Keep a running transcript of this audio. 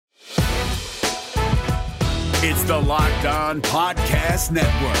It's the Locked On Podcast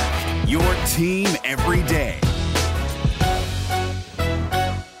Network, your team every day.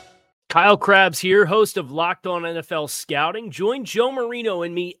 Kyle Krabs here, host of Locked On NFL Scouting. Join Joe Marino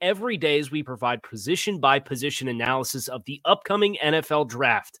and me every day as we provide position-by-position analysis of the upcoming NFL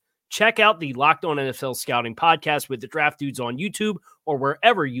Draft. Check out the Locked On NFL Scouting podcast with the Draft Dudes on YouTube or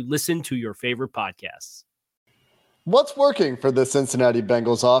wherever you listen to your favorite podcasts. What's working for the Cincinnati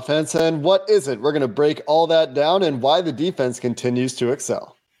Bengals offense and what isn't? We're going to break all that down and why the defense continues to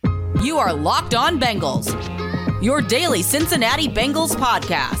excel. You are Locked On Bengals, your daily Cincinnati Bengals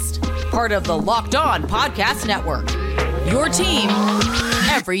podcast, part of the Locked On Podcast Network, your team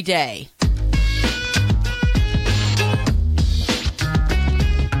every day.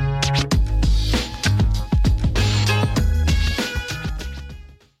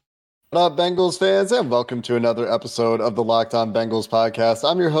 What up, Bengals fans, and welcome to another episode of the Locked On Bengals podcast.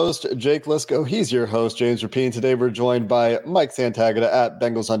 I'm your host, Jake Lisco. He's your host, James Rapien. Today, we're joined by Mike Santagata at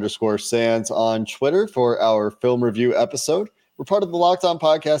Bengals_Sands on Twitter for our film review episode. We're part of the Locked On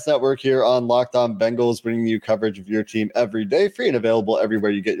Podcast Network here on Locked On Bengals, bringing you coverage of your team every day, free and available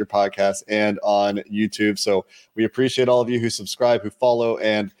everywhere you get your podcasts and on YouTube. So we appreciate all of you who subscribe, who follow,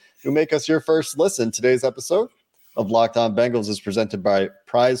 and who make us your first listen. Today's episode of Locked On Bengals is presented by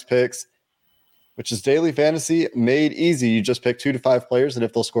Prize Picks, which is daily fantasy made easy. You just pick 2 to 5 players, and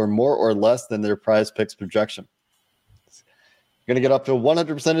if they'll score more or less than their Prize Picks projection, you're going to get up to a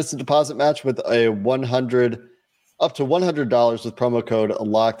 100% instant deposit match with up to $100 with promo code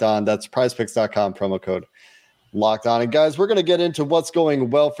Locked On. That's prizepicks.com, promo code Locked On. And guys, we're going to get into what's going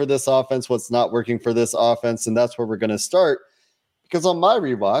well for this offense, what's not working for this offense, and that's where we're going to start. Because on my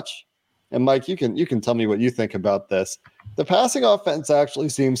rewatch, and Mike, you can tell me what you think about this. The passing offense actually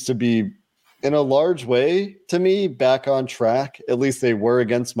seems to be, in a large way, to me, back on track. At least they were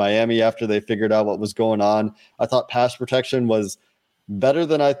against Miami after they figured out what was going on. I thought pass protection was better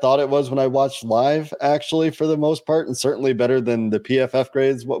than I thought it was when I watched live, actually, for the most part, and certainly better than the PFF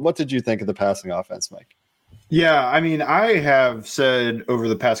grades. What did you think of the passing offense, Mike? Yeah, I mean, I have said over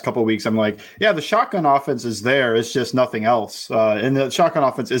the past couple of weeks, I'm like, yeah, the shotgun offense is there. It's just nothing else. And the shotgun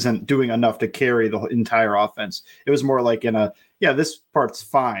offense isn't doing enough to carry the entire offense. It was more like this part's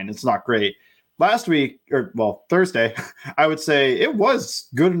fine. It's not great. Last week, Thursday, I would say it was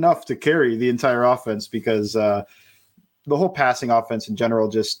good enough to carry the entire offense because the whole passing offense in general,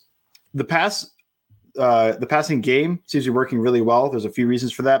 just the passing game seems to be working really well. There's a few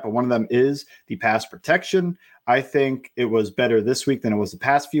reasons for that, but one of them is the pass protection. I think it was better this week than it was the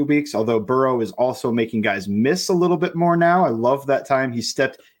past few weeks, although Burrow is also making guys miss a little bit more now. I love that time he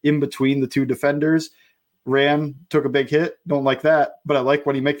stepped in between the two defenders, ran, took a big hit. Don't like that, but I like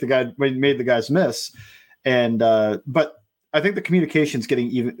when he made the guys miss. And but I think the communication's getting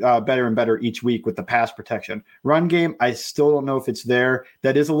even better and better each week with the pass protection. Run game, I still don't know if it's there.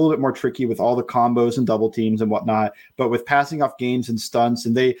 That is a little bit more tricky with all the combos and double teams and whatnot. But with passing off gains and stunts,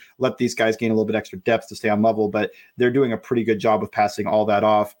 and they let these guys gain a little bit extra depth to stay on level, but they're doing a pretty good job of passing all that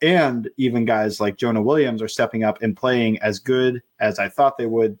off. And even guys like Jonah Williams are stepping up and playing as good as I thought they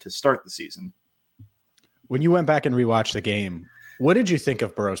would to start the season. When you went back and rewatched the game, what did you think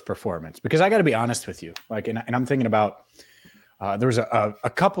of Burrow's performance? Because I got to be honest with you, and I'm thinking about there was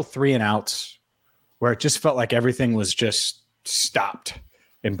a couple 3-and-outs where it just felt like everything was just stopped.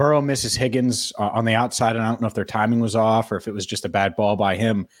 And Burrow misses Higgins on the outside, and I don't know if their timing was off or if it was just a bad ball by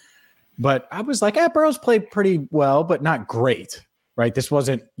him. But I was like, Burrow's played pretty well, but not great, right? This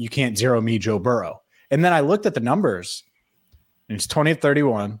wasn't, you can't zero me Joe Burrow. And then I looked at the numbers, and it's 20 of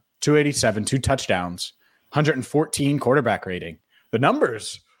 31, 287, 2 touchdowns, 114 quarterback rating. The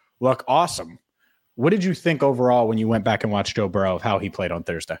numbers look awesome. What did you think overall when you went back and watched Joe Burrow of how he played on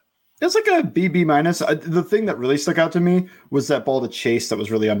Thursday? It's like a B minus. The thing that really stuck out to me was that ball to Chase that was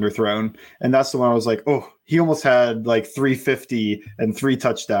really underthrown. And that's the one I was like, oh, he almost had like 350 and 3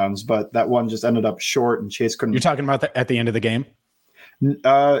 touchdowns, but that one just ended up short and Chase couldn't. You're talking about at the end of the game?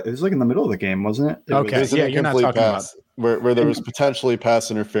 It was like in the middle of the game, wasn't it? Okay. Yeah, you're not talking about where there was potentially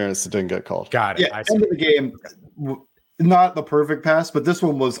pass interference that didn't get called. Got it. Yeah, end of the game. Not the perfect pass, but this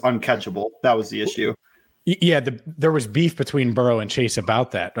one was uncatchable. That was the issue. Yeah, there was beef between Burrow and Chase about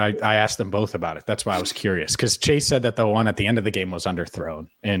that. I asked them both about it. That's why I was curious, because Chase said that the one at the end of the game was underthrown,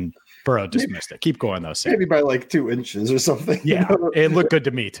 and Burrow dismissed it. Keep going, though, Sam. Maybe by like 2 inches or something. Yeah, it looked good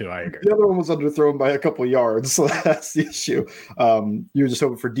to me, too. I agree. The other one was underthrown by a couple yards, so that's the issue. You were just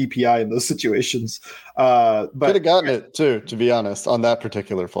hoping for DPI in those situations. But could have gotten it, too, to be honest, on that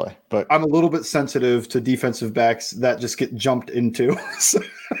particular play. But I'm a little bit sensitive to defensive backs that just get jumped into. So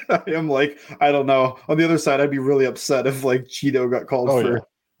I am like, I don't know. On the other side, I'd be really upset if like Cheeto got called for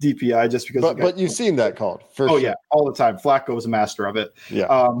DPI just because. But you've seen that called for sure. Yeah, all the time. Flacco was a master of it.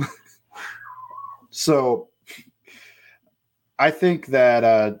 Yeah. So I think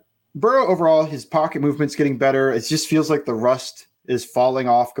that Burrow overall, his pocket movement's getting better. It just feels like the rust is falling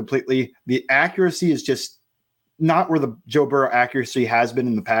off completely. The accuracy is just not where the Joe Burrow accuracy has been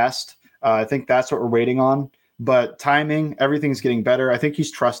in the past. I think that's what we're waiting on. But timing, everything's getting better. I think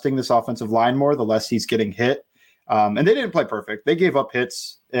he's trusting this offensive line more, the less he's getting hit. And they didn't play perfect. They gave up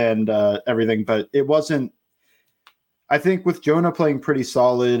hits and everything, but it wasn't. I think with Jonah playing pretty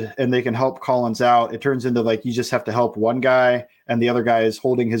solid and they can help Collins out, it turns into like you just have to help one guy and the other guy is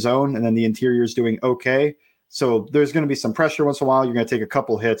holding his own and then the interior is doing okay. So there's going to be some pressure once in a while. You're going to take a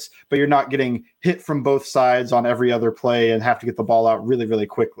couple hits, but you're not getting hit from both sides on every other play and have to get the ball out really, really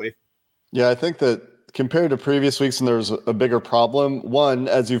quickly. Yeah, I think that compared to previous weeks when there was a bigger problem, one,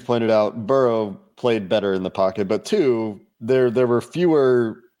 as you've pointed out, Burrow played better in the pocket, but two, there were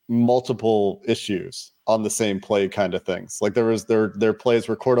fewer multiple issues on the same play kind of things. Like there are plays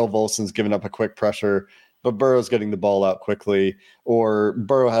where Cordell Volson's giving up a quick pressure, but Burrow's getting the ball out quickly, or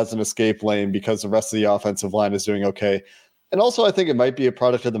Burrow has an escape lane because the rest of the offensive line is doing okay. And also I think it might be a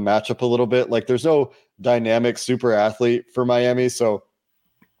product of the matchup a little bit. Like there's no dynamic super athlete for Miami. So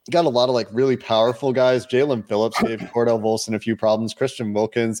got a lot of like really powerful guys. Jalen Phillips gave Cordell Volson a few problems. Christian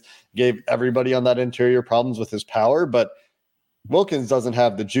Wilkins gave everybody on that interior problems with his power, but Wilkins doesn't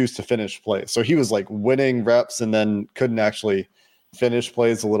have the juice to finish plays. So he was like winning reps and then couldn't actually finish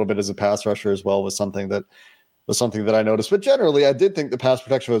plays. A little bit as a pass rusher as well was something that I noticed. But generally, I did think the pass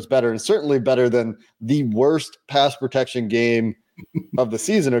protection was better, and certainly better than the worst pass protection game of the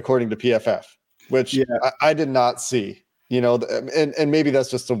season, according to PFF, which I did not see. You know, and maybe that's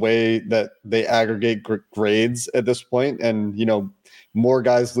just the way that they aggregate grades at this point. And, you know, more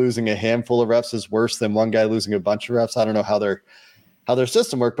guys losing a handful of reps is worse than one guy losing a bunch of reps. I don't know how their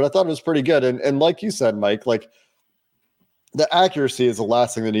system worked, but I thought it was pretty good. And like you said, Mike, like the accuracy is the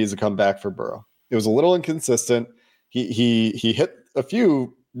last thing that needs to come back for Burrow. It was a little inconsistent. He hit a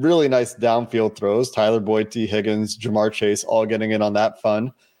few really nice downfield throws. Tyler Boyd, T. Higgins, Jamar Chase, all getting in on that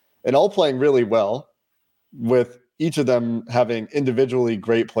fun and all playing really well, with each of them having individually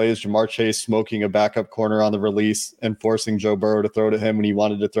great plays. Jamar Chase smoking a backup corner on the release and forcing Joe Burrow to throw to him when he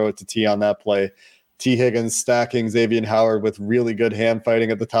wanted to throw it to T on that play. T. Higgins stacking Xavier Howard with really good hand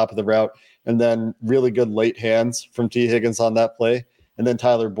fighting at the top of the route, and then really good late hands from T. Higgins on that play. And then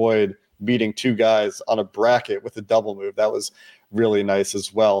Tyler Boyd beating two guys on a bracket with a double move. That was really nice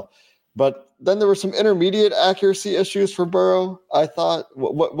as well. But then there were some intermediate accuracy issues for Burrow, I thought.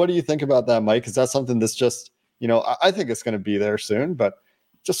 What do you think about that, Mike? Is that something that's just, you know, I think it's going to be there soon, but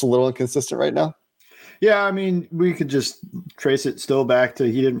just a little inconsistent right now? Yeah, I mean, we could just trace it still back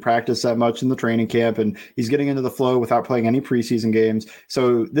to he didn't practice that much in the training camp, and he's getting into the flow without playing any preseason games.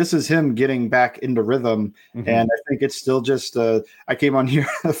 So this is him getting back into rhythm, and I think it's still just I came on here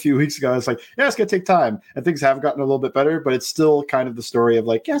a few weeks ago. I was like, yeah, it's going to take time, and things have gotten a little bit better, but it's still kind of the story of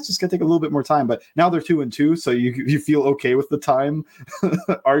like, yeah, it's just going to take a little bit more time. But now they're 2-2, so you feel okay with the time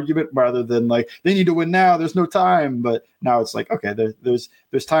argument rather than like they need to win now. There's no time, but now it's like, okay, there's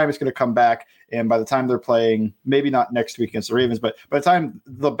time. It's going to come back. And by the time they're playing, maybe not next week against the Ravens, but by the time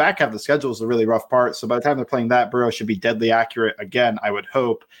the back half of the schedule is the really rough part. So by the time they're playing that, Burrow should be deadly accurate again, I would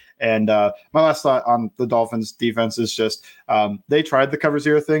hope. And my last thought on the Dolphins defense is just they tried the cover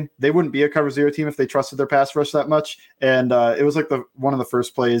zero thing. They wouldn't be a cover zero team if they trusted their pass rush that much. And it was like one of the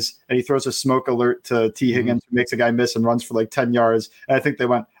first plays, and he throws a smoke alert to T. Higgins, who makes a guy miss and runs for like 10 yards. And I think they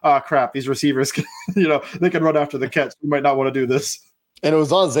went, oh, crap, these receivers, they can run after the catch. We might not want to do this. And it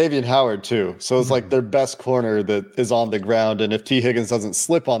was on Xavier Howard, too. So it's like their best corner that is on the ground. And if T. Higgins doesn't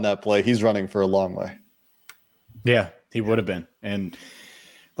slip on that play, he's running for a long way. Yeah, he would have been. And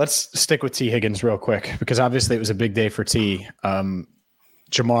let's stick with T. Higgins real quick, because obviously it was a big day for T.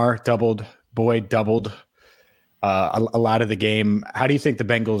 Jamar doubled, Boyd doubled a lot of the game. How do you think the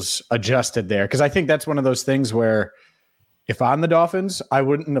Bengals adjusted there? Because I think that's one of those things where if I'm the Dolphins, I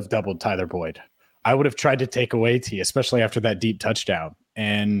wouldn't have doubled Tyler Boyd. I would have tried to take away T, especially after that deep touchdown,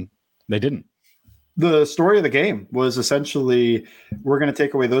 and they didn't. The story of the game was essentially, we're going to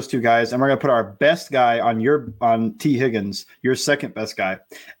take away those two guys, and we're going to put our best guy on T. Higgins, your second best guy.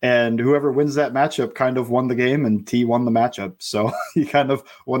 And whoever wins that matchup kind of won the game, and T won the matchup. So he kind of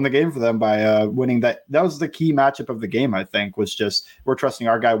won the game for them by winning that. That was the key matchup of the game, I think, was just we're trusting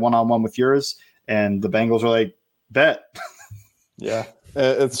our guy one-on-one with yours, and the Bengals are like, bet. Yeah.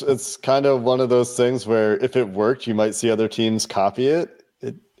 It's kind of one of those things where if it worked, you might see other teams copy it.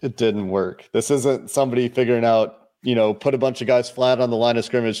 It didn't work. This isn't somebody figuring out, put a bunch of guys flat on the line of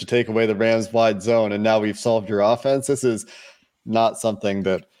scrimmage to take away the Rams wide zone, and now we've solved your offense. This is not something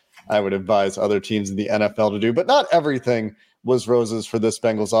that I would advise other teams in the NFL to do. But not everything was roses for this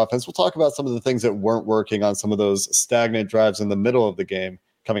Bengals offense. We'll talk about some of the things that weren't working on some of those stagnant drives in the middle of the game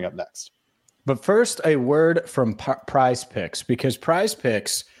coming up next. But first, a word from Prize Picks, because Prize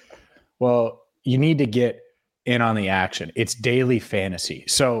Picks, well, you need to get in on the action. It's daily fantasy.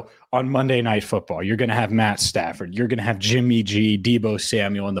 So on Monday Night Football, you're going to have Matt Stafford. You're going to have Jimmy G, Deebo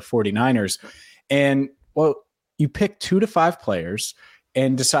Samuel, and the 49ers. And, well, you pick 2 to 5 players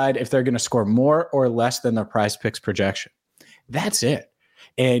and decide if they're going to score more or less than their Prize Picks projection. That's it.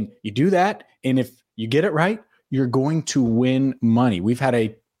 And you do that, and if you get it right, you're going to win money. We've had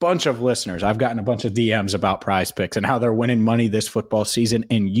a bunch of listeners. I've gotten a bunch of DMs about Prize Picks and how they're winning money this football season,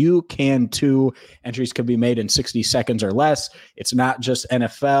 and you can too. Entries can be made in 60 seconds or less. It's not just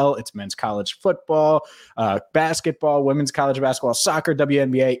NFL. It's men's college football, basketball, women's college basketball, soccer,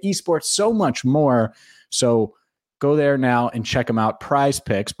 WNBA, esports, so much more. So go there now and check them out. Prize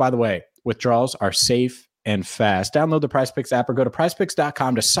Picks. By the way, withdrawals are safe and fast. Download the Prize Picks app or go to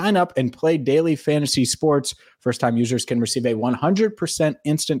prizepicks.com to sign up and play daily fantasy sports. First-time users can receive a 100%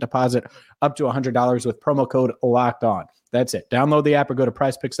 instant deposit up to $100 with promo code Locked On. That's it. Download the app or go to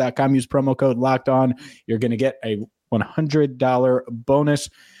prizepicks.com. Use promo code Locked On. You're going to get a $100 bonus.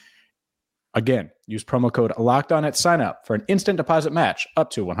 Again, use promo code Locked On at sign up for an instant deposit match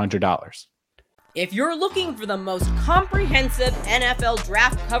up to $100. If you're looking for the most comprehensive NFL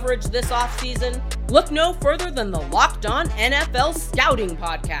draft coverage this offseason, look no further than the Locked On NFL Scouting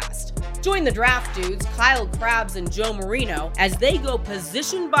Podcast. Join the draft dudes, Kyle Krabs and Joe Marino, as they go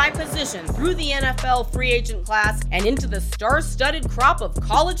position by position through the NFL free agent class and into the star-studded crop of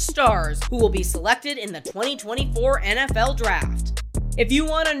college stars who will be selected in the 2024 NFL Draft. If you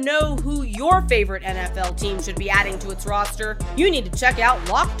want to know who your favorite NFL team should be adding to its roster, you need to check out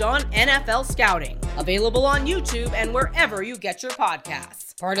Locked On NFL Scouting, available on YouTube and wherever you get your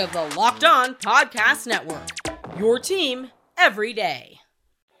podcasts. Part of the Locked On Podcast Network, your team every day.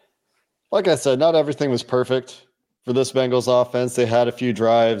 Like I said, not everything was perfect for this Bengals offense. They had a few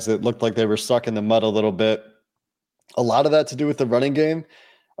drives that looked like they were stuck in the mud a little bit. A lot of that to do with the running game.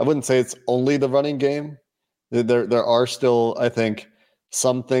 I wouldn't say it's only the running game. There are still, I think,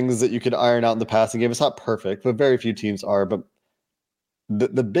 some things that you could iron out in the passing game. It's not perfect, but very few teams are. But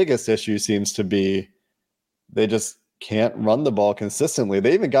the biggest issue seems to be they just can't run the ball consistently.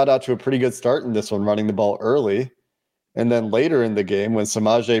 They even got out to a pretty good start in this one, running the ball early. And then later in the game, when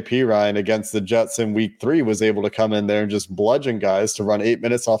Samaje Perine against the Jets in week 3 was able to come in there and just bludgeon guys to run 8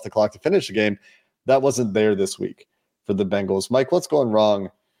 minutes off the clock to finish the game, that wasn't there this week for the Bengals. Mike, what's going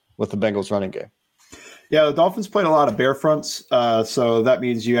wrong with the Bengals running game? Yeah, the Dolphins played a lot of bear fronts, so that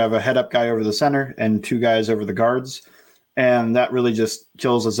means you have a head-up guy over the center and 2 guys over the guards, and that really just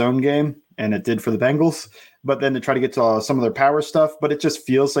kills a zone game, and it did for the Bengals. But then to try to get to some of their power stuff, but it just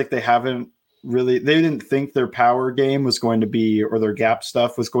feels like they didn't think their power game was going to be, or their gap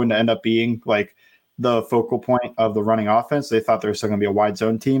stuff was going to end up being like the focal point of the running offense. They thought they were still going to be a wide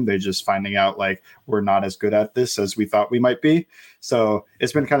zone team. They're just finding out like we're not as good at this as we thought we might be. So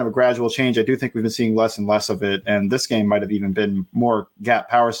it's been kind of a gradual change. I do think we've been seeing less and less of it. And this game might have even been more gap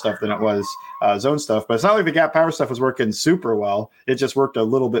power stuff than it was zone stuff. But it's not like the gap power stuff was working super well. It just worked a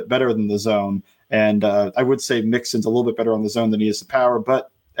little bit better than the zone. And I would say Mixon's a little bit better on the zone than he is the power.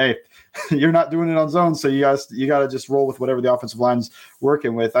 But hey, you're not doing it on zone, so you got to just roll with whatever the offensive line's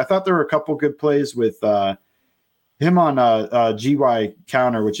working with. I thought there were a couple good plays with him on GY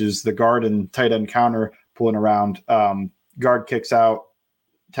counter, which is the guard and tight end counter pulling around. Guard kicks out,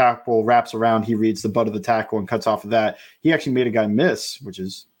 tackle wraps around, he reads the butt of the tackle and cuts off of that. He actually made a guy miss, which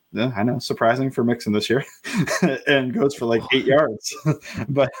is, I know, surprising for Mixon this year, and goes for like 8 yards.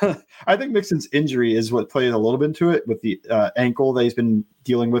 But I think Mixon's injury is what played a little bit into it with the ankle that he's been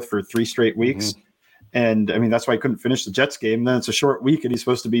dealing with for 3 straight weeks. Mm-hmm. And I mean, that's why he couldn't finish the Jets game. Then it's a short week and he's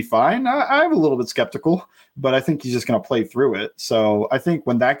supposed to be fine. I'm a little bit skeptical, but I think he's just going to play through it. So I think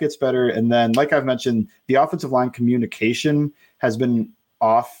when that gets better, and then like I've mentioned, the offensive line communication has been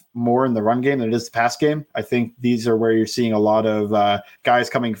off more in the run game than it is the pass game. I think these are where you're seeing a lot of guys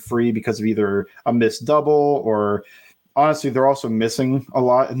coming free because of either a missed double, or honestly, they're also missing a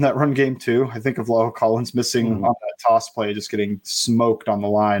lot in that run game too. I think of Lyle Collins missing on that toss play, just getting smoked on the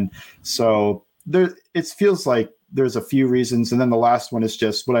line. So it feels like there's a few reasons. And then the last one is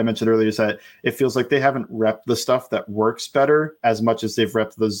just what I mentioned earlier, is that it feels like they haven't repped the stuff that works better as much as they've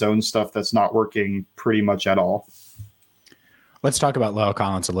repped the zone stuff that's not working pretty much at all. Let's talk about Lyle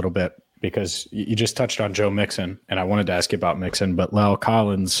Collins a little bit, because you just touched on Joe Mixon, and I wanted to ask you about Mixon, but Lyle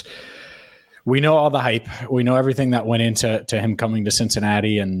Collins, we know all the hype. We know everything that went into him coming to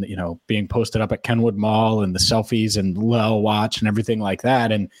Cincinnati and, being posted up at Kenwood Mall and the selfies and Lil watch and everything like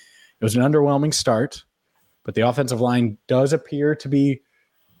that. And it was an underwhelming start, but the offensive line does appear to be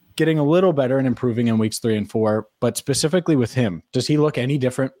getting a little better and improving in weeks 3 and 4. But specifically with him, does he look any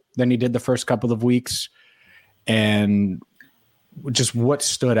different than he did the first couple of weeks? And just what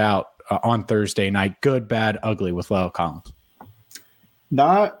stood out on Thursday night, good, bad, ugly with La'el Collins?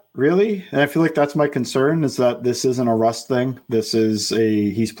 Not really. And I feel like that's my concern, is that this isn't a rust thing. This is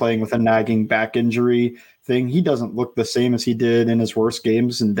he's playing with a nagging back injury thing. He doesn't look the same as he did in his worst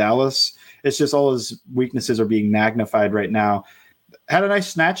games in Dallas. It's just all his weaknesses are being magnified right now. Had a nice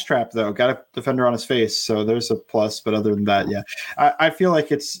snatch trap, though. Got a defender on his face, so there's a plus. But other than that, yeah, I feel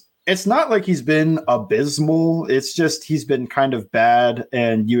like it's not like he's been abysmal. It's just he's been kind of bad,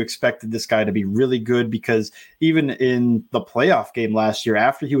 and you expected this guy to be really good, because even in the playoff game last year,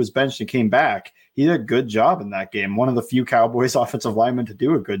 after he was benched and came back, he did a good job in that game. One of the few Cowboys offensive linemen to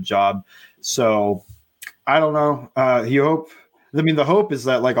do a good job. So I don't know. The hope is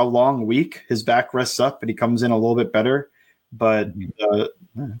that, like, a long week, his back rests up and he comes in a little bit better. But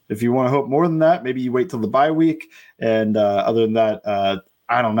if you want to hope more than that, maybe you wait till the bye week. And other than that,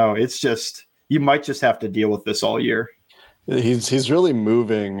 I don't know. It's just, you might just have to deal with this all year. He's really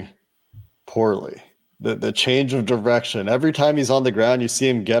moving poorly. The change of direction. Every time he's on the ground, you see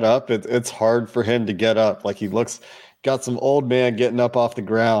him get up. It's hard for him to get up. Like, he got some old man getting up off the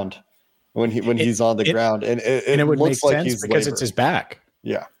ground when he's on the ground. And it would looks make sense he's because labored. It's his back.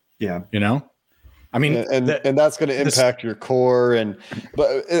 Yeah. Yeah. I mean, and that's going to impact your core.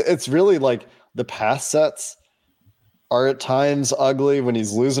 But it's really like the pass sets are at times ugly when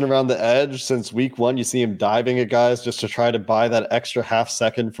he's losing around the edge. Since week 1, you see him diving at guys just to try to buy that extra half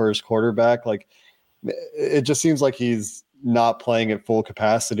second for his quarterback. Like, it just seems like he's not playing at full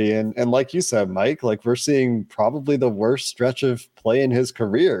capacity. And like you said, Mike, like, we're seeing probably the worst stretch of play in his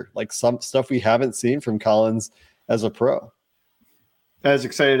career, like some stuff we haven't seen from Collins as a pro. As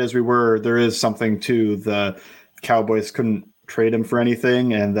excited as we were, there is something to the Cowboys couldn't trade him for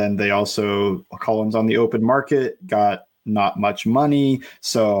anything. And then they also, Collins on the open market, got not much money.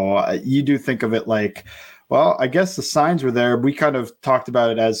 So you do think of it like, well, I guess the signs were there. We kind of talked about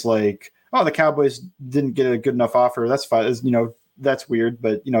it as like, oh, the Cowboys didn't get a good enough offer. That's fine. That's weird,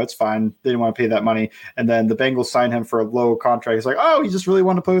 but it's fine. They didn't want to pay that money. And then the Bengals signed him for a low contract. It's like, oh, he just really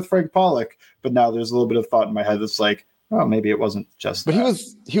wanted to play with Frank Pollock. But now there's a little bit of thought in my head that's like, oh, maybe it wasn't just But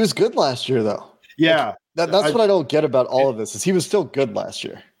that. he was good last year, though. Yeah. Like, that's what I don't get about all of this, is he was still good last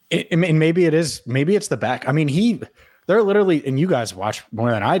year. And maybe it's the back. I mean, they're literally, and you guys watch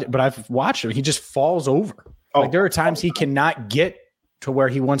more than I did, but I've watched him. He just falls over. Like, there are times he cannot get to where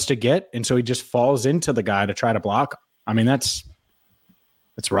he wants to get. And so he just falls into the guy to try to block. I mean, that's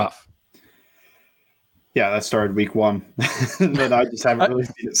rough. Yeah, that started week 1. And then I just haven't really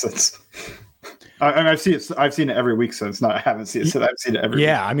seen it since. I've seen it every week since. I haven't seen it since. I've seen it every week.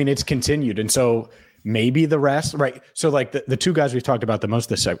 Yeah, I mean, it's continued. And so maybe the rest, right? So, like, the two guys we've talked about the most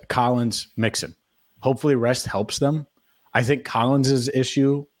this segment, Collins, Mixon. Hopefully rest helps them. I think Collins's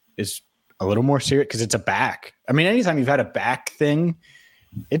issue is a little more serious because it's a back. I mean, anytime you've had a back thing,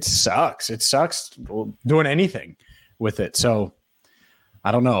 it sucks. It sucks doing anything with it. So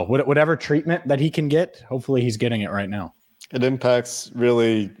I don't know. Whatever treatment that he can get, hopefully he's getting it right now. It impacts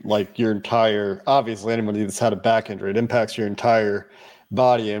really, like, your entire, obviously anybody that's had a back injury, it impacts your entire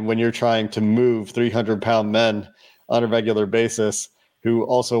body. And when you're trying to move 300-pound men on a regular basis who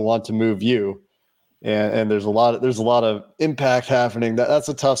also want to move you, and there's a lot of impact happening. That's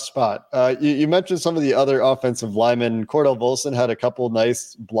a tough spot. You mentioned some of the other offensive linemen. Cordell Volson had a couple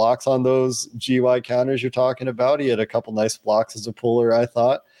nice blocks on those GY counters you're talking about. He had a couple nice blocks as a puller, I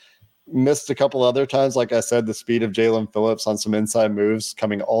thought. Missed a couple other times. Like I said, the speed of Jalen Phillips on some inside moves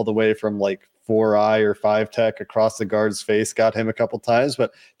coming all the way from like 4-eye or 5-tech across the guard's face got him a couple times.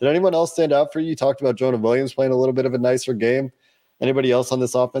 But did anyone else stand out for you? You talked about Jonah Williams playing a little bit of a nicer game. Anybody else on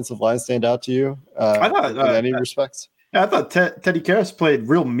this offensive line stand out to you I thought, in any respects? I thought Teddy Karras played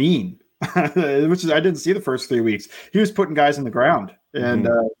real mean, which is I didn't see the first 3 weeks. He was putting guys in the ground, and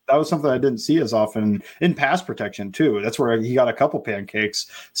that was something I didn't see as often in pass protection too. That's where he got a couple pancakes.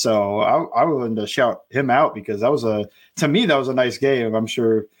 So I wanted to shout him out because to me that was a nice game. I'm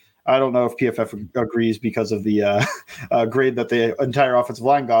sure. I don't know if PFF agrees because of the grade that the entire offensive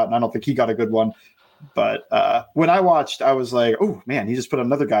line got, and I don't think he got a good one. But when I watched, I was like, oh, man, he just put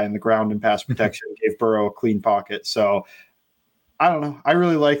another guy in the ground in pass protection, gave Burrow a clean pocket. So I don't know. I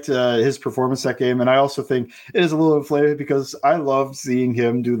really liked his performance that game, and I also think it is a little inflated because I loved seeing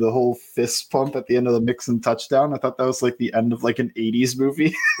him do the whole fist pump at the end of the Mixon touchdown. I thought that was like the end of like an 80s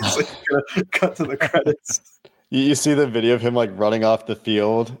movie. It's like cut to the credits. You see the video of him like running off the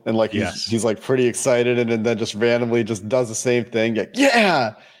field and like he's like pretty excited and then just randomly just does the same thing.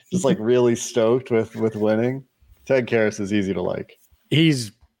 Yeah. Just like really stoked with winning. Ted Karras is easy to like.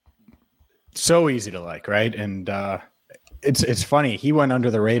 He's so easy to like, right? And it's funny. He went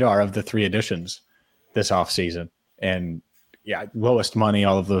under the radar of the 3 additions this offseason. And lowest money,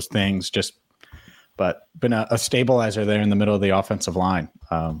 all of those things, but been a stabilizer there in the middle of the offensive line.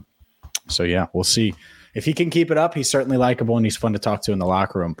 So we'll see. If he can keep it up, he's certainly likable and he's fun to talk to in the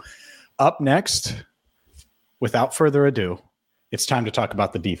locker room. Up next, without further ado, it's time to talk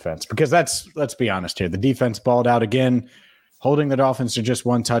about the defense because let's be honest here. The defense balled out again, holding the Dolphins to just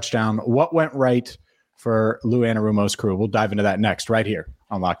 1 touchdown. What went right for Lou Anarumo's crew? We'll dive into that next right here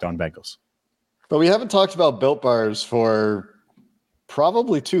on Locked On Bengals. But we haven't talked about Built Bars for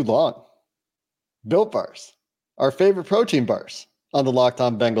probably too long. Built Bars, our favorite protein bars on the Locked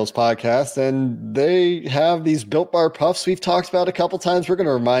On Bengals podcast, and they have these Built Bar Puffs we've talked about a couple times. We're going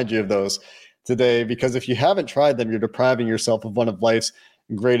to remind you of those today because if you haven't tried them, you're depriving yourself of one of life's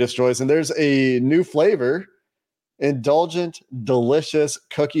greatest joys. And there's a new flavor, indulgent, delicious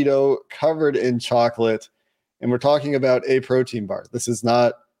cookie dough covered in chocolate, and we're talking about a protein bar. This is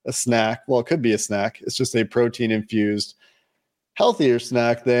not a snack. Well, it could be a snack. It's just a protein-infused, healthier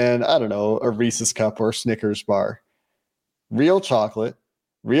snack than, I don't know, a Reese's Cup or a Snickers bar. Real chocolate,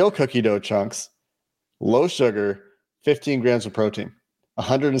 real cookie dough chunks, low sugar, 15 grams of protein,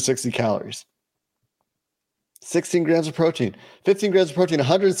 160 calories. 16 grams of protein, 15 grams of protein,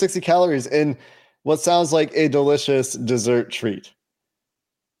 160 calories in what sounds like a delicious dessert treat.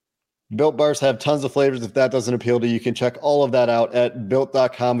 Built Bars have tons of flavors. If that doesn't appeal to you, you can check all of that out at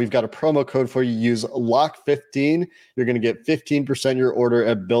built.com. We've got a promo code for you. Use LOCK15. You're going to get 15% your order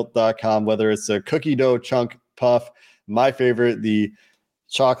at built.com, whether it's a cookie dough chunk puff, my favorite, the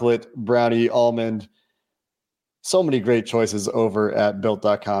chocolate brownie almond. So many great choices over at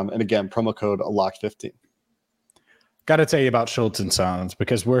built.com. And again, promo code LOCK15. Got to tell you about Schultz & Sons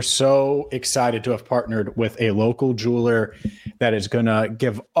because we're so excited to have partnered with a local jeweler that is going to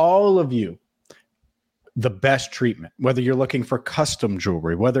give all of you the best treatment, whether you're looking for custom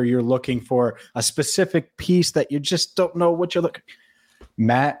jewelry, whether you're looking for a specific piece that you just don't know what you're looking.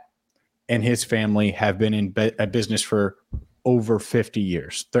 Matt and his family have been in business for over 50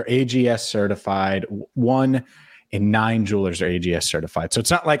 years. They're AGS certified. 1 in 9 jewelers are AGS certified. So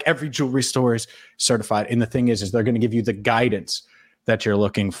it's not like every jewelry store is certified. And the thing is they're going to give you the guidance that you're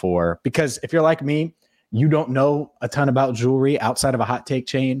looking for. Because if you're like me, you don't know a ton about jewelry outside of a hot take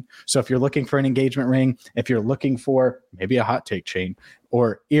chain. So if you're looking for an engagement ring, if you're looking for maybe a hot take chain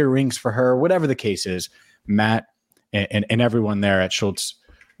or earrings for her, whatever the case is, Matt and everyone there at Schultz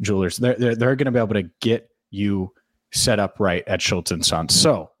Jewelers, they're going to be able to get you set up right at Schultz & Sons.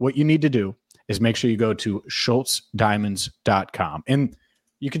 So what you need to do is make sure you go to schultzdiamonds.com. And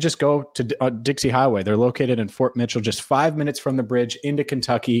you can just go to Dixie Highway. They're located in Fort Mitchell, just 5 minutes from the bridge into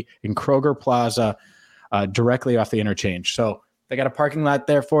Kentucky in Kroger Plaza, directly off the interchange. So they got a parking lot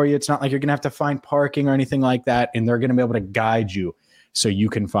there for you. It's not like you're going to have to find parking or anything like that. And they're going to be able to guide you so you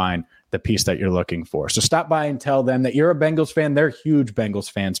can find the piece that you're looking for. So stop by and tell them that you're a Bengals fan. They're huge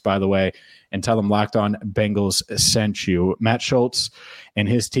Bengals fans, by the way, and tell them Locked On Bengals sent you. Matt Schultz and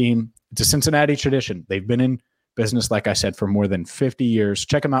his team, it's a Cincinnati tradition. They've been in business, like I said, for more than 50 years.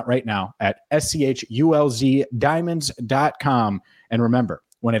 Check them out right now at schulzdiamonds.com. And remember,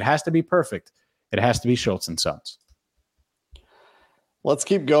 when it has to be perfect, it has to be Schultz & Sons. Let's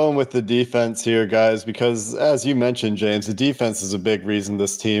keep going with the defense here, guys, because as you mentioned, James, the defense is a big reason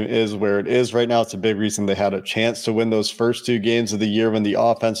this team is where it is right now. It's a big reason they had a chance to win those first 2 games of the year when the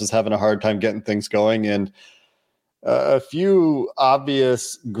offense was having a hard time getting things going. And a few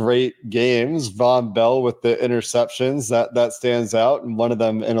obvious great games. Von Bell with the interceptions, that stands out, and one of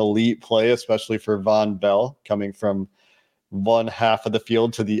them an elite play, especially for Von Bell, coming from one half of the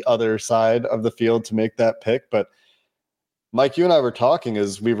field to the other side of the field to make that pick. But Mike, you and I were talking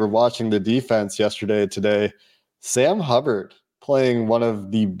as we were watching the defense today. Sam Hubbard playing one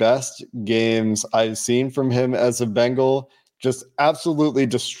of the best games I've seen from him as a Bengal, just absolutely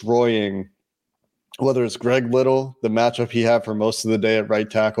destroying, whether it's Greg Little, the matchup he had for most of the day at right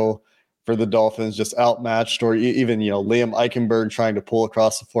tackle for the Dolphins, just outmatched, or even, Liam Eichenberg trying to pull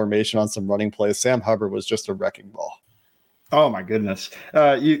across the formation on some running plays. Sam Hubbard was just a wrecking ball. Oh my goodness!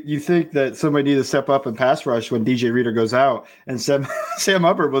 You think that somebody needs to step up and pass rush when DJ Reader goes out, and Sam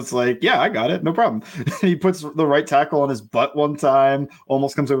Hubbard was like, "Yeah, I got it, no problem." He puts the right tackle on his butt one time,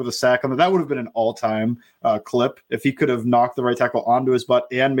 almost comes over the sack on it. That would have been an all-time clip if he could have knocked the right tackle onto his butt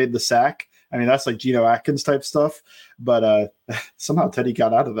and made the sack. I mean, that's like Geno Atkins type stuff. But somehow Teddy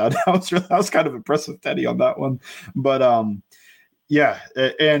got out of that. That was kind of impressive, Teddy, on that one. But yeah,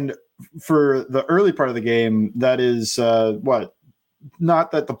 and for the early part of the game, that is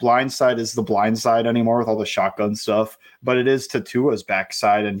not that the blind side is the blind side anymore with all the shotgun stuff, but it is to Tua's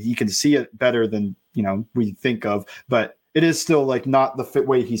backside, and he can see it better than we think of. But it is still like not the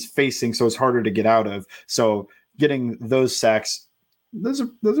way he's facing, so it's harder to get out of. So getting those sacks, those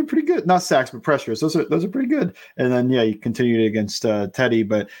are pretty good. Not sacks, but pressures. Those are pretty good. And then you continued against Teddy,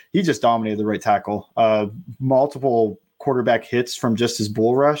 but he just dominated the right tackle. Multiple quarterback hits from just his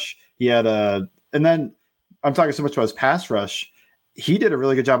bull rush. He had and then I'm talking so much about his pass rush. He did a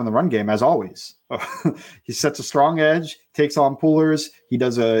really good job in the run game, as always. He sets a strong edge, takes on pullers. He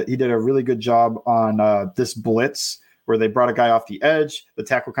did a really good job on this blitz where they brought a guy off the edge. The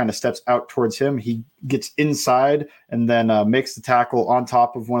tackle kind of steps out towards him. He gets inside and then makes the tackle on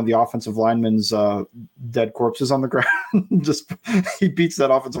top of one of the offensive linemen's dead corpses on the ground. Just he beats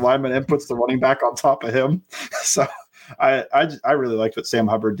that offensive lineman and puts the running back on top of him. So I really liked what Sam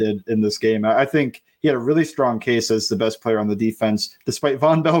Hubbard did in this game. I think he had a really strong case as the best player on the defense, despite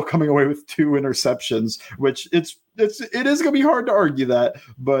Von Bell coming away with 2 interceptions, which it is going to be hard to argue that.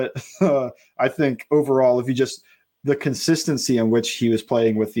 But I think overall, if you just the consistency in which he was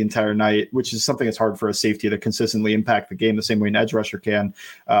playing with the entire night, which is something that's hard for a safety to consistently impact the game the same way an edge rusher can.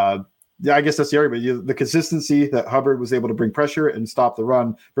 I guess that's the argument. The consistency that Hubbard was able to bring pressure and stop the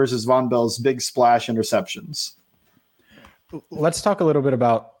run versus Von Bell's big splash interceptions. Let's talk a little bit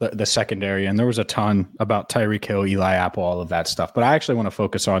about the secondary. And there was a ton about Tyreek Hill, Eli Apple, all of that stuff. But I actually want to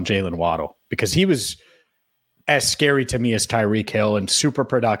focus on Jalen Waddle because he was as scary to me as Tyreek Hill and super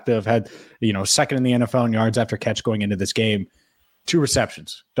productive. Had, second in the NFL in yards after catch going into this game. 2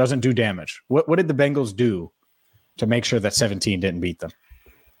 receptions. Doesn't do damage. What did the Bengals do to make sure that 17 didn't beat them?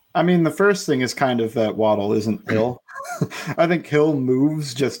 I mean, the first thing is kind of that Waddle isn't Hill. I think Hill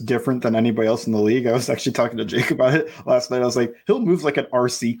moves just different than anybody else in the league. I was actually talking to Jake about it last night. I was like, Hill moves like an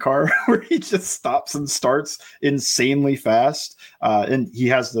RC car where he just stops and starts insanely fast. And he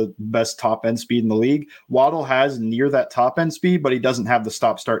has the best top end speed in the league. Waddle has near that top end speed, but he doesn't have the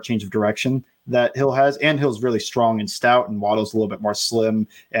stop start change of direction that Hill has. And Hill's really strong and stout, and Waddle's a little bit more slim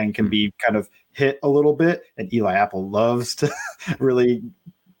and can be kind of hit a little bit. And Eli Apple loves to really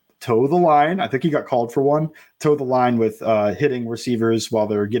toe the line. I think he got called for one. Toe the line with hitting receivers while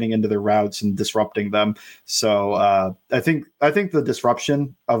they're getting into their routes and disrupting them. So I think the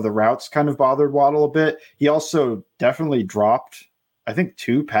disruption of the routes kind of bothered Waddle a bit. He also definitely dropped, I think,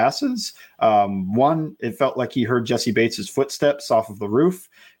 2 passes. One, it felt like he heard Jesse Bates's footsteps off of the roof,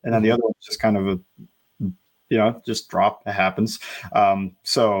 and then the other one was just kind of a just drop. It happens.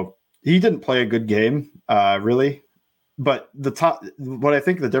 So he didn't play a good game, really. But what I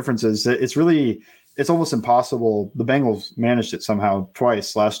think the difference is that it's almost impossible. The Bengals managed it somehow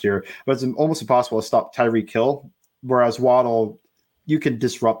twice last year, but it's almost impossible to stop Tyreek Hill. Whereas Waddle, you can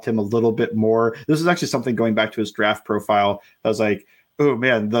disrupt him a little bit more. This is actually something going back to his draft profile. I was like, oh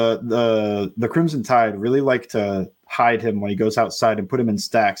man, the Crimson Tide really like to hide him when he goes outside and put him in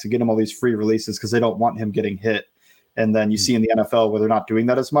stacks and get him all these free releases because they don't want him getting hit. And then you see in the NFL where they're not doing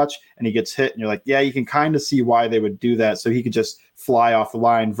that as much and he gets hit and you're like, yeah, you can kind of see why they would do that. So he could just fly off the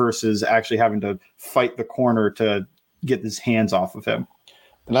line versus actually having to fight the corner to get his hands off of him.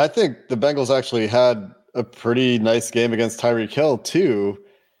 And I think the Bengals actually had a pretty nice game against Tyreek Hill too,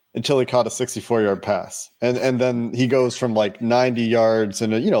 until he caught a 64-yard pass. And then he goes from like 90 yards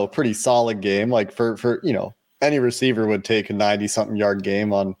in a, pretty solid game. Like for any receiver would take a 90-something yard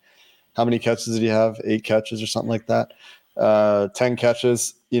game on how many catches did he have? 8 catches or something like that. 10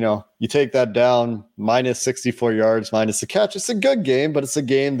 catches. You take that down, minus 64 yards, minus a catch. It's a good game, but it's a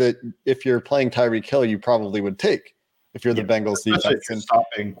game that if you're playing Tyreek Hill, you probably would take if you're the Bengals defense. And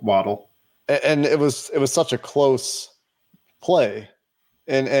stopping Waddle. And it was such a close play.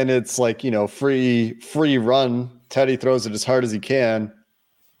 And it's like, free run. Teddy throws it as hard as he can.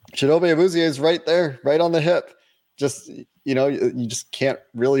 Chidobe Awuzie is right there, right on the hip. Just, you just can't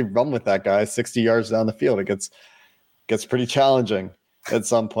really run with that guy 60 yards down the field. It gets pretty challenging at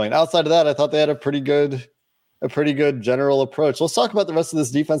some point. Outside of that, I thought they had a pretty good general approach. Let's talk about the rest of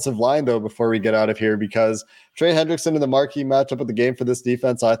this defensive line, though, before we get out of here, because Trey Hendrickson in the marquee matchup of the game for this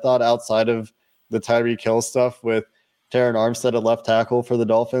defense, I thought outside of the Tyreek Hill stuff with Terron Armstead at left tackle for the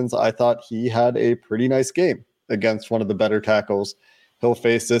Dolphins, I thought he had a pretty nice game against one of the better tackles he'll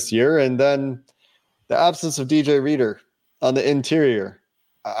face this year. And then the absence of DJ Reader on the interior,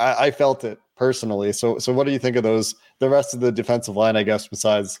 I felt it personally. So what do you think of the rest of the defensive line, I guess,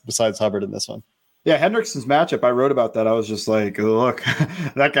 besides Hubbard in this one? Yeah, Hendrickson's matchup, I wrote about that. I was just like, look,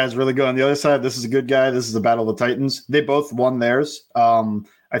 that guy's really good on the other side. This is a good guy. This is the Battle of the Titans. They both won theirs.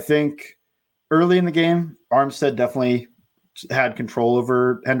 I think early in the game, Armstead definitely had control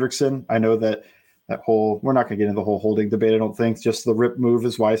over Hendrickson. I know that we're not going to get into the whole holding debate, I don't think. Just the rip move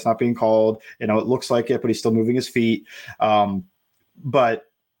is why it's not being called. It looks like it, but he's still moving his feet. But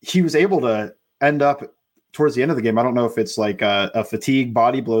he was able to end up towards the end of the game. I don't know if it's like a fatigue,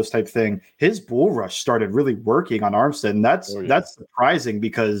 body blows type thing. His bull rush started really working on Armstead, and that's surprising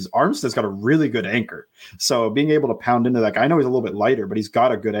because Armstead's got a really good anchor. So being able to pound into that guy, I know he's a little bit lighter, but he's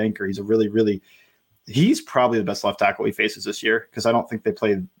got a good anchor. He's he's probably the best left tackle he faces this year because I don't think they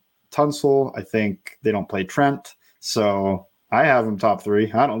played Tunsil. I think they don't play Trent. So I have him top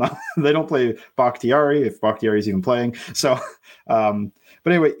 3. I don't know. They don't play Bakhtiari, if Bakhtiari is even playing. So,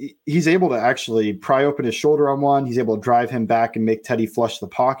 but anyway, he's able to actually pry open his shoulder on one. He's able to drive him back and make Teddy flush the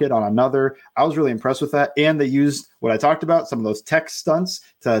pocket on another. I was really impressed with that. And they used what I talked about, some of those tech stunts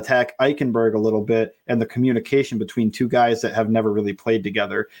to attack Eichenberg a little bit and the communication between two guys that have never really played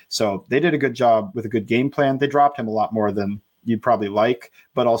together. So they did a good job with a good game plan. They dropped him a lot more than you'd probably like,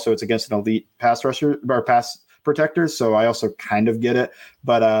 but also it's against an elite pass rusher or pass protectors. So I also kind of get it.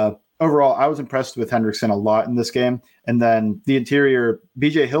 But overall, I was impressed with Hendrickson a lot in this game. And then the interior,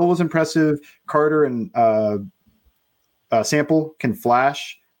 BJ Hill was impressive. Carter and Sample can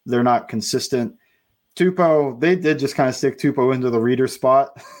flash. They're not consistent. Tupou, they did just kind of stick Tupou into the reader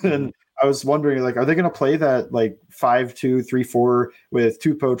spot. And I was wondering, like, are they going to play that like 5-2, 3-4 with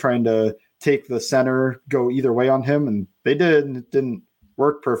Tupou trying to take the center, go either way on him? And they did, and it didn't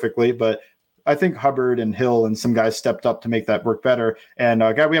work perfectly, but I think Hubbard and Hill and some guys stepped up to make that work better. And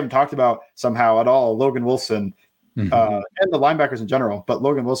a guy we haven't talked about somehow at all, Logan Wilson, and the linebackers in general, but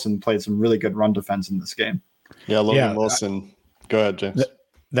Logan Wilson played some really good run defense in this game. Yeah, Logan Wilson. Go ahead, James.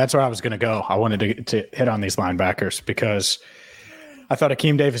 That's where I was going to go. I wanted to hit on these linebackers because I thought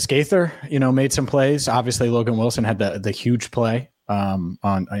Akeem Davis-Gaither, made some plays. Obviously, Logan Wilson had the huge play in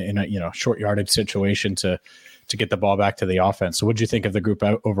a short yardage situation to get the ball back to the offense. So what did you think of the group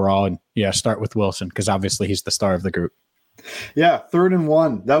overall? And start with Wilson because obviously he's the star of the group. Yeah, 3rd and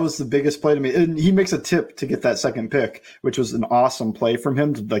 1. That was the biggest play to me. And he makes a tip to get that second pick, which was an awesome play from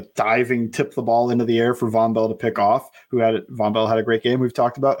him to tip the ball into the air for Von Bell to pick off. Von Bell had a great game. We've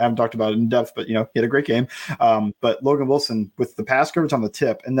talked about, I haven't talked about it in depth, but he had a great game. But Logan Wilson with the pass coverage on the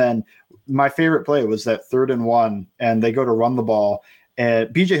tip. And then my favorite play was that 3rd and 1, and they go to run the ball. And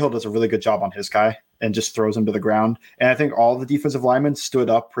BJ Hill does a really good job on his guy and just throws him to the ground. And I think all the defensive linemen stood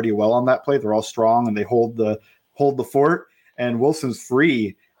up pretty well on that play. They're all strong and they hold the fort. And Wilson's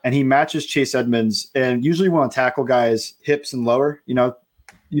free and he matches Chase Edmonds. And usually you want to tackle guys hips and lower,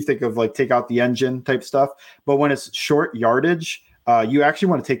 you think of like take out the engine type stuff. But when it's short yardage, you actually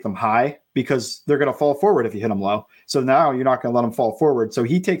want to take them high because they're going to fall forward if you hit them low. So now you're not going to let them fall forward. So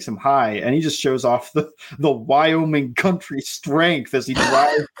he takes them high and he just shows off the Wyoming country strength as he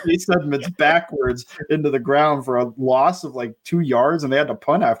drives Chase Edmonds backwards into the ground for a loss of like 2 yards. And they had to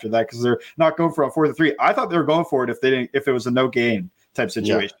punt after that because they're not going for a 4th and 3. I thought they were going for it if it was a no gain type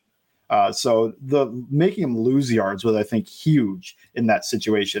situation. So the making him lose yards was, I think, huge in that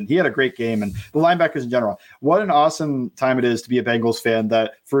situation. He had a great game, and the linebackers in general. What an awesome time it is to be a Bengals fan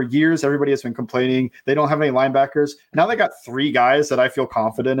that for years everybody has been complaining they don't have any linebackers. Now they got 3 guys that I feel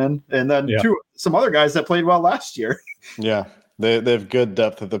confident in, and then some other guys that played well last year. Yeah, they have good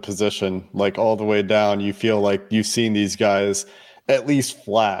depth at the position, like all the way down. You feel like you've seen these guys at least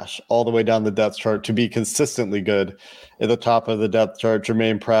flash all the way down the depth chart to be consistently good at the top of the depth chart.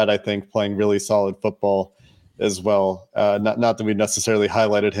 Jermaine Pratt, I think, playing really solid football as well. Not that we necessarily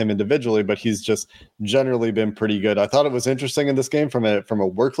highlighted him individually, but he's just generally been pretty good. I thought it was interesting in this game from a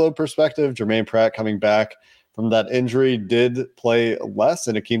workload perspective. Jermaine Pratt coming back from that injury did play less,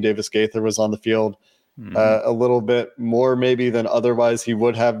 and Akeem Davis-Gaither was on the field a little bit more maybe than otherwise he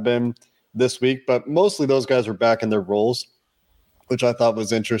would have been this week. But mostly those guys were back in their roles, which I thought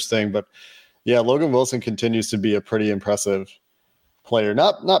was interesting. But yeah, Logan Wilson continues to be a pretty impressive player.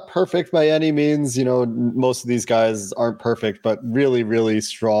 Not perfect by any means. Most of these guys aren't perfect, but really, really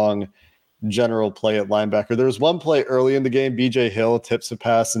strong general play at linebacker. There was one play early in the game. BJ Hill tips a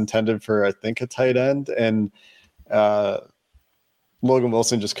pass intended for, I think, a tight end. And Logan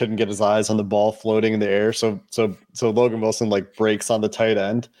Wilson just couldn't get his eyes on the ball floating in the air. So Logan Wilson breaks on the tight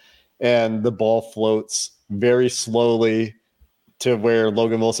end and the ball floats very slowly to where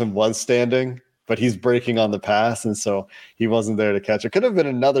Logan Wilson was standing but he's breaking on the pass, and so he wasn't there to catch it. Could have been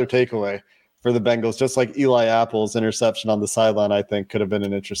another takeaway for the Bengals, just like Eli Apple's interception on the sideline, I think could have been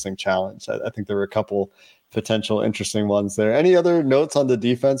an interesting challenge. I think there were a couple potential interesting ones there. Any other notes on the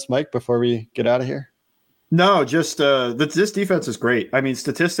defense, Mike, before we get out of here? No, just this defense is great. I mean,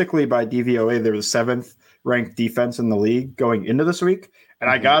 statistically by DVOA, they're the 7th ranked defense in the league going into this week. And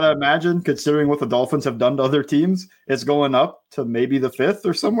I got to imagine, considering what the Dolphins have done to other teams, it's going up to maybe the 5th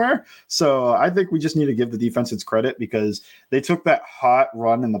or somewhere. So I think we just need to give the defense its credit because they took that hot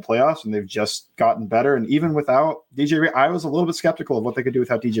run in the playoffs and they've just gotten better. And even without DJ Reader, I was a little bit skeptical of what they could do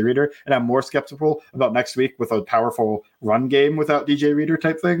without DJ Reader. And I'm more skeptical about next week with a powerful run game without DJ Reader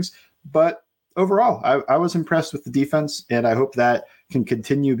type things. But overall, I was impressed with the defense, and I hope that can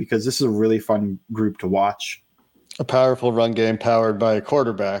continue because this is a really fun group to watch. A powerful run game powered by a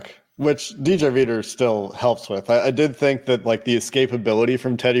quarterback, which DJ Reader still helps with. I did think that like the escapability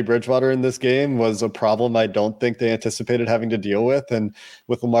from Teddy Bridgewater in this game was a problem I don't think they anticipated having to deal with. And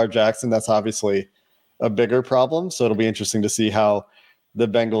with Lamar Jackson, that's obviously a bigger problem. So it'll be interesting to see how the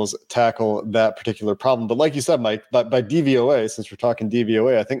Bengals tackle that particular problem. But like you said, Mike, by DVOA, since we're talking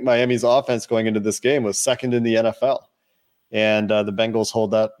DVOA, I think Miami's offense going into this game was 2nd in the NFL. And the Bengals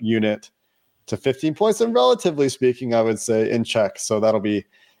hold that unit to 15 points. And relatively speaking, I would say in check. So that'll be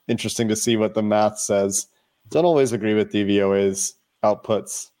interesting to see what the math says. Don't always agree with DVOA's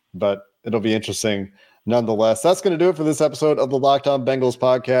outputs, but it'll be interesting nonetheless. That's going to do it for this episode of the Locked On Bengals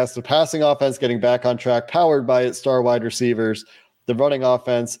podcast. The passing offense getting back on track, powered by its star wide receivers. The running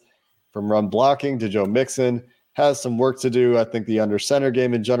offense, from run blocking to Joe Mixon, has some work to do. I think the under center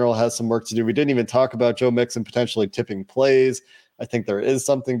game in general has some work to do. We didn't even talk about Joe Mixon potentially tipping plays. I think there is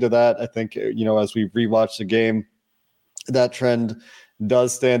something to that. I think, as we rewatch the game, that trend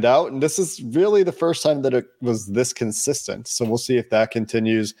does stand out. And this is really the first time that it was this consistent. So we'll see if that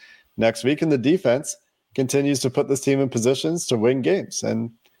continues next week. And the defense continues to put this team in positions to win games. And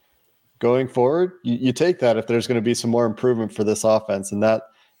going forward, you take that if there's going to be some more improvement for this offense. And that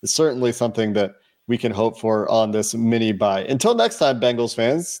is certainly something that we can hope for on this mini bye. Until next time, Bengals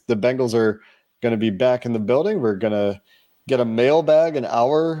fans, the Bengals are going to be back in the building. We're going to get a mailbag, an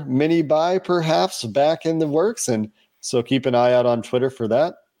hour mini bye perhaps back in the works. And so keep an eye out on Twitter for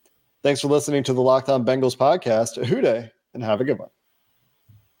that. Thanks for listening to the Locked On Bengals podcast. Hooday, and have a good one.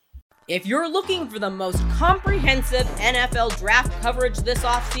 If you're looking for the most comprehensive NFL draft coverage this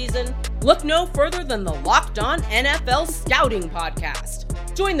offseason, look no further than the Locked On NFL Scouting Podcast.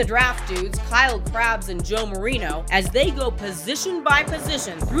 Join the draft dudes, Kyle Krabs and Joe Marino, as they go position by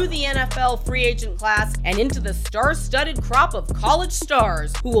position through the NFL free agent class and into the star-studded crop of college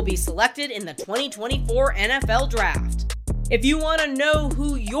stars who will be selected in the 2024 NFL Draft. If you want to know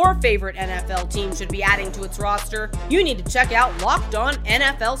who your favorite NFL team should be adding to its roster, you need to check out Locked On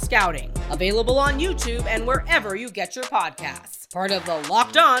NFL Scouting, available on YouTube and wherever you get your podcasts. Part of the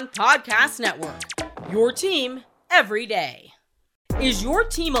Locked On Podcast Network, your team every day. Is your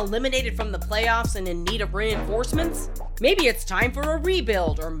team eliminated from the playoffs and in need of reinforcements? Maybe it's time for a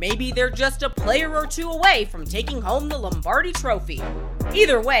rebuild, or maybe they're just a player or two away from taking home the Lombardi Trophy.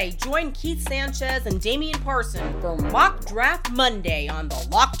 Either way, join Keith Sanchez and Damian Parson for Mock Draft Monday on the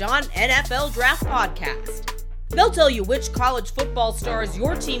Locked On NFL Draft Podcast. They'll tell you which college football stars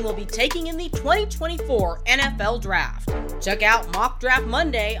your team will be taking in the 2024 NFL Draft. Check out Mock Draft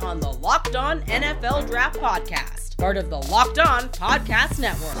Monday on the Locked On NFL Draft Podcast, part of the Locked On Podcast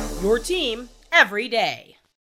Network, your team every day.